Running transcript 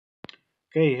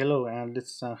Okay, hello, and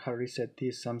let's reset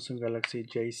this Samsung Galaxy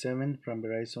J7 from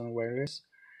Verizon Wireless.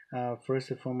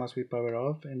 First and foremost, we power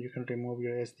off, and you can remove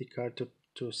your SD card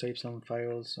to save some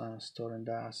files stored in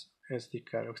the SD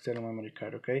card, external memory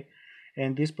card. Okay,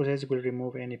 and this process will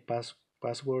remove any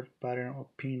password, pattern, or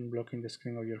PIN blocking the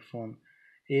screen of your phone.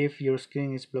 If your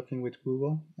screen is blocking with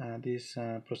Google, this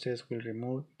process will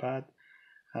remove, but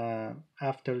uh,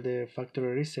 after the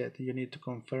factory reset, you need to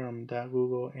confirm that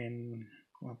Google and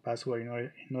password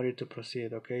in order to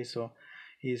proceed. Okay, so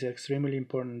it's extremely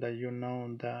important that you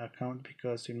know the account,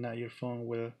 because if not, your phone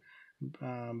will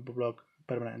block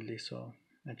permanently. So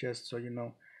just so you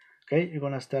know. Okay, you're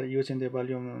gonna start using the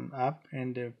volume app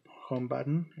and the home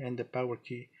button and the power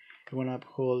key. You wanna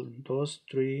hold those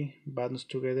three buttons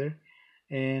together,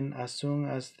 and as soon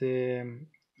as the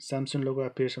Samsung logo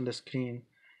appears on the screen,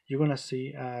 you're gonna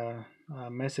see a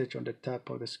message on the top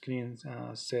of the screen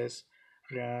says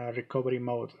recovery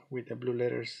mode with the blue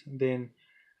letters. Then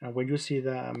when you see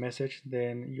the message,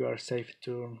 then you are safe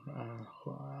to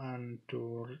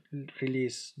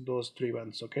release those three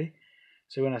buttons. Okay,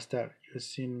 so we're gonna start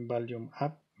using volume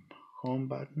up, home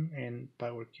button, and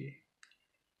power key.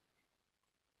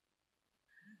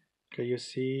 Okay, you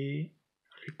see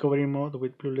recovery mode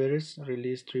with blue letters,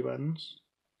 release three buttons,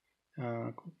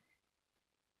 uh,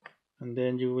 and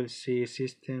then you will see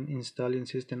system installing,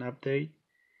 system update,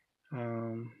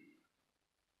 um,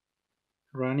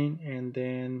 running, and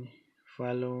then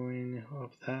following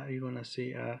of that you're gonna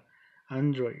see a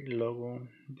Android logo.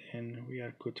 Then we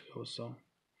are good to go. So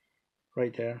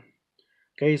right there.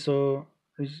 Okay, so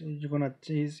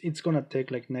it's gonna take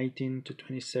like 19 to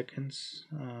 20 seconds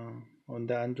on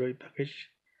the Android package,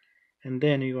 and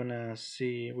then we're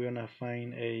gonna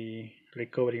find a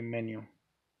recovery menu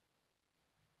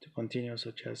to continue.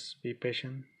 So just be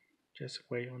patient, just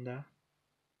wait on that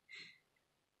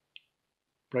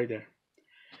right there.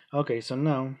 Okay, so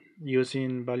now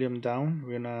using volume down,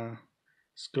 we're gonna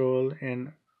scroll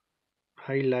and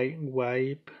highlight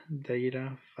wipe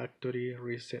data factory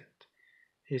reset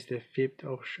is the fifth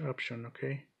option.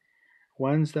 Okay,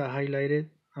 once that highlighted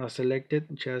selected,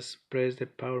 just press the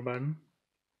power button.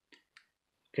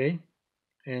 Okay,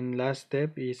 and last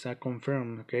step is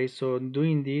confirm. Okay, so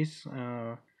doing this,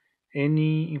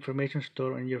 any information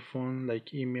stored on your phone like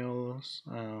emails,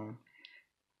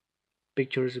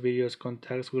 pictures, videos,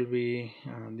 contacts will be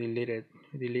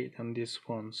delete on this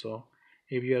phone. So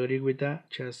if you agree with that,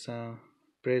 just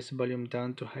press volume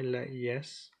down to highlight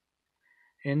yes,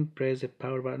 and press the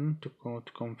power button to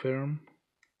confirm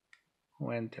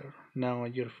or enter. Now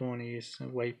your phone is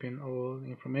wiping all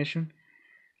information.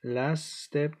 Last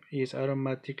step is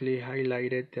automatically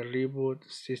highlighted the reboot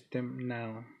system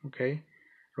now. Okay,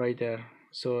 right there.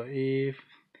 So if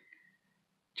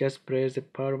just press the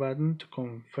power button to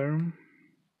confirm,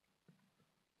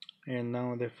 and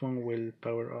now the phone will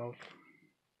power off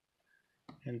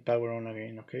and power on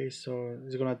again. Okay, so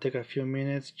it's gonna take a few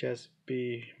minutes. Just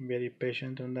be very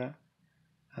patient on that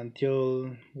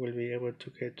until we'll be able to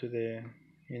get to the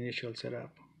initial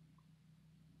setup.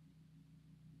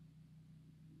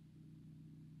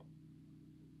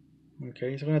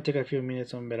 Okay, it's gonna take a few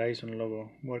minutes on Verizon logo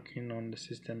working on the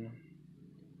system.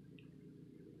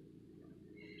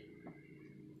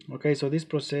 Okay, so this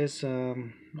process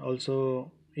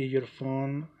also, if your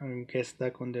phone gets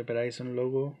stuck on the Verizon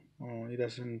logo, it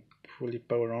doesn't fully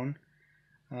power on.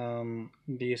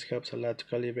 This helps a lot to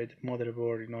calibrate the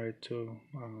motherboard in order to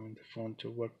the phone to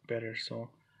work better. So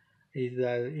if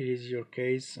that it is your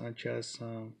case, just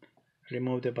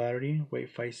remove the battery, wait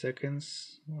 5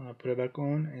 seconds, put it back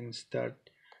on, and start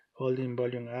holding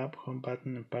volume up, home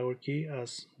button, and power key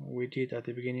as we did at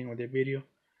the beginning of the video,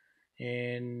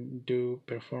 and do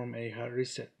perform a hard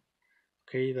reset.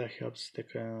 Okay, that helps the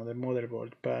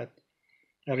motherboard. But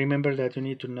remember that you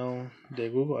need to know the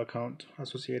Google account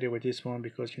associated with this phone,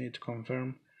 because you need to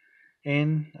confirm,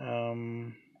 and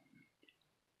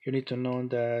you need to know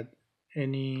that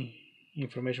any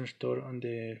information stored on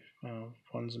the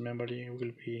phone's memory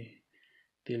will be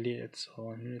deleted.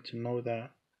 So you need to know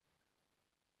that.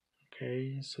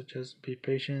 Okay, so just be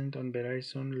patient on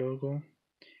Verizon logo.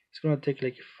 It's gonna take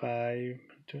like 5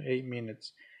 to 8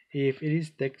 minutes. If it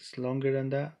is takes longer than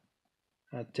that,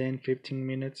 10-15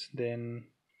 minutes, then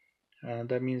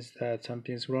that means that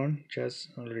something's wrong. Just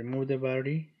remove the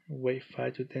battery, wait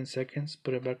 5 to 10 seconds,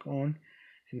 put it back on,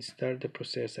 and start the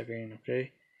process again.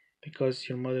 Okay, because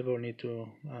your motherboard need to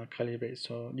calibrate.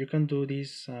 So you can do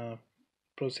this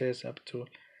process up to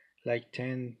like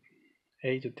 8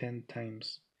 to 10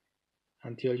 times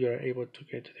until you are able to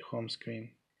get to the home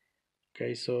screen.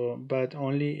 Okay, so but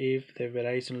only if the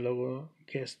Verizon logo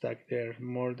gets stuck there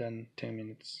more than 10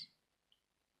 minutes.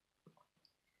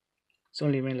 It's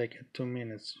only been like 2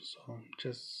 minutes, so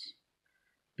just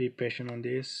be patient on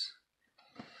this.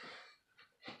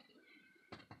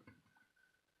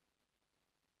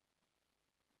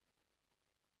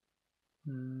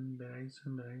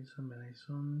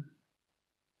 Verizon.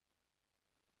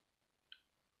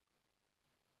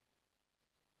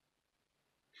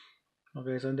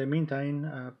 Okay, so in the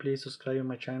meantime, please subscribe to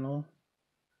my channel,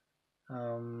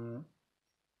 so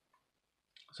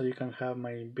you can have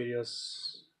my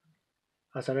videos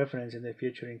as a reference in the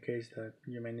future in case that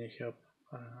you may need help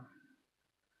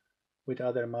with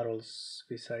other models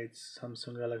besides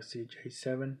Samsung Galaxy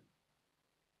J7.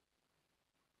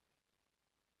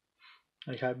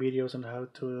 I have videos on how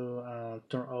to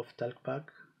turn off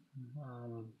talkback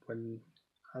when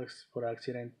for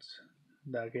accidents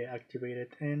that get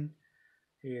activated, and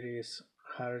it is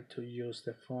hard to use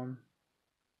the phone.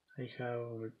 I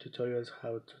have tutorials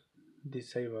how to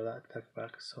disable that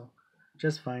talkback, so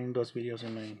just find those videos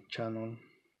in my channel.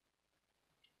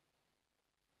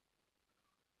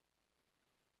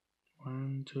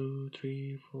 1, 2,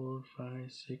 3, 4,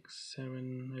 5, 6,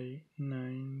 7, 8,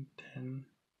 9, 10,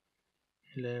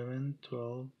 11,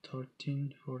 12,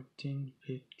 13, 14,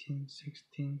 15,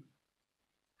 16,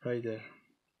 right there.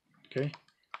 Okay,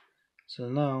 so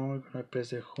now I'm gonna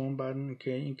press the home button.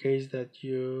 Okay, in case that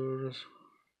your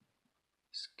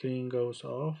screen goes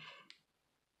off.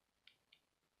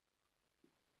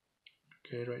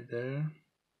 Okay, right there.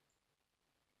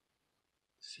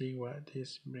 See what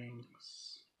this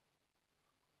brings.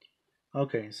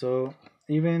 Okay, so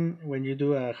even when you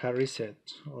do a hard reset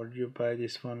or you buy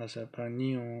this phone as a brand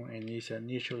new and it's an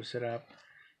initial setup,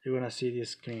 you're gonna see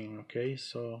this screen. Okay,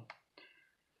 so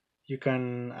you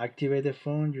can activate the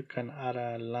phone, you can add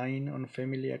a line on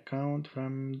family account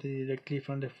directly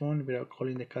from the phone without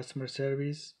calling the customer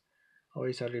service, or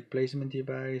it's a replacement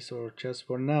device, or just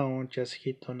for now just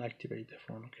hit on activate the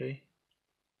phone.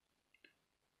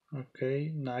 Okay,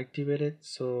 now activated.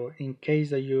 So in case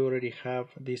that you already have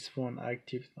this phone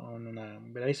active on a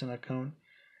Verizon account,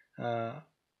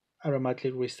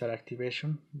 automatically restart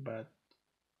activation, but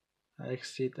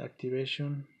exit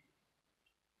activation,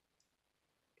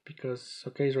 because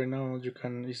okay, right now you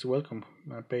can, it's welcome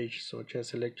page, so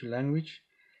just select your language,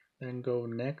 then go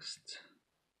next,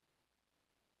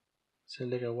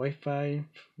 select a Wi-Fi.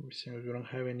 So we don't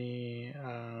have any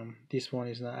this one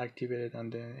is not activated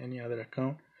under any other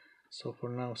account, so for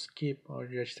now skip or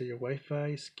register your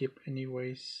Wi-Fi, skip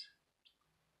anyways.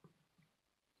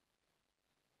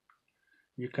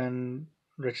 You can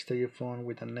register your phone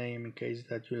with a name in case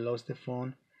that you lost the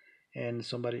phone and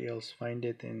somebody else find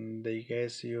it and they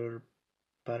guess your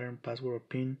pattern, password, or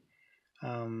PIN,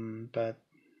 but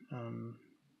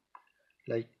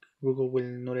like Google will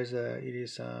notice that it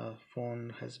is a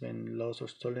phone has been lost or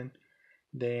stolen,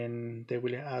 then they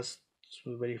will ask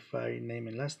to verify name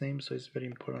and last name, so it's very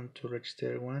important to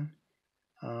register one.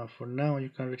 For now you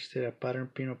can register a pattern,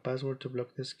 PIN, or password to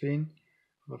block the screen,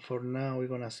 but for now we're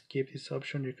gonna skip this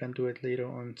option. You can do it later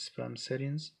on from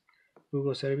settings.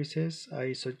 Google services,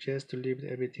 I suggest to leave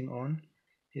everything on.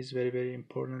 It's very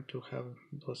important to have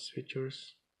those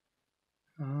features.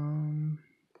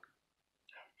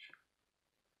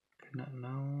 Not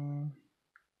now.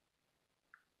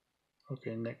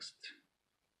 Okay, next.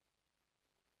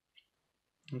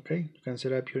 Okay, you can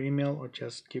set up your email or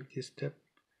just skip this step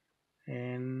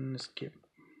and skip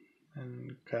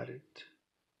and got it.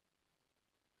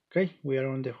 Okay, we are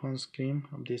on the home screen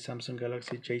of the Samsung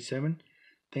Galaxy J7.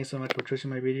 Thanks so much for choosing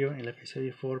my video, and like I said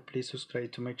before, please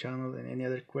subscribe to my channel, and any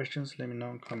other questions let me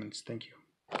know in comments. Thank you.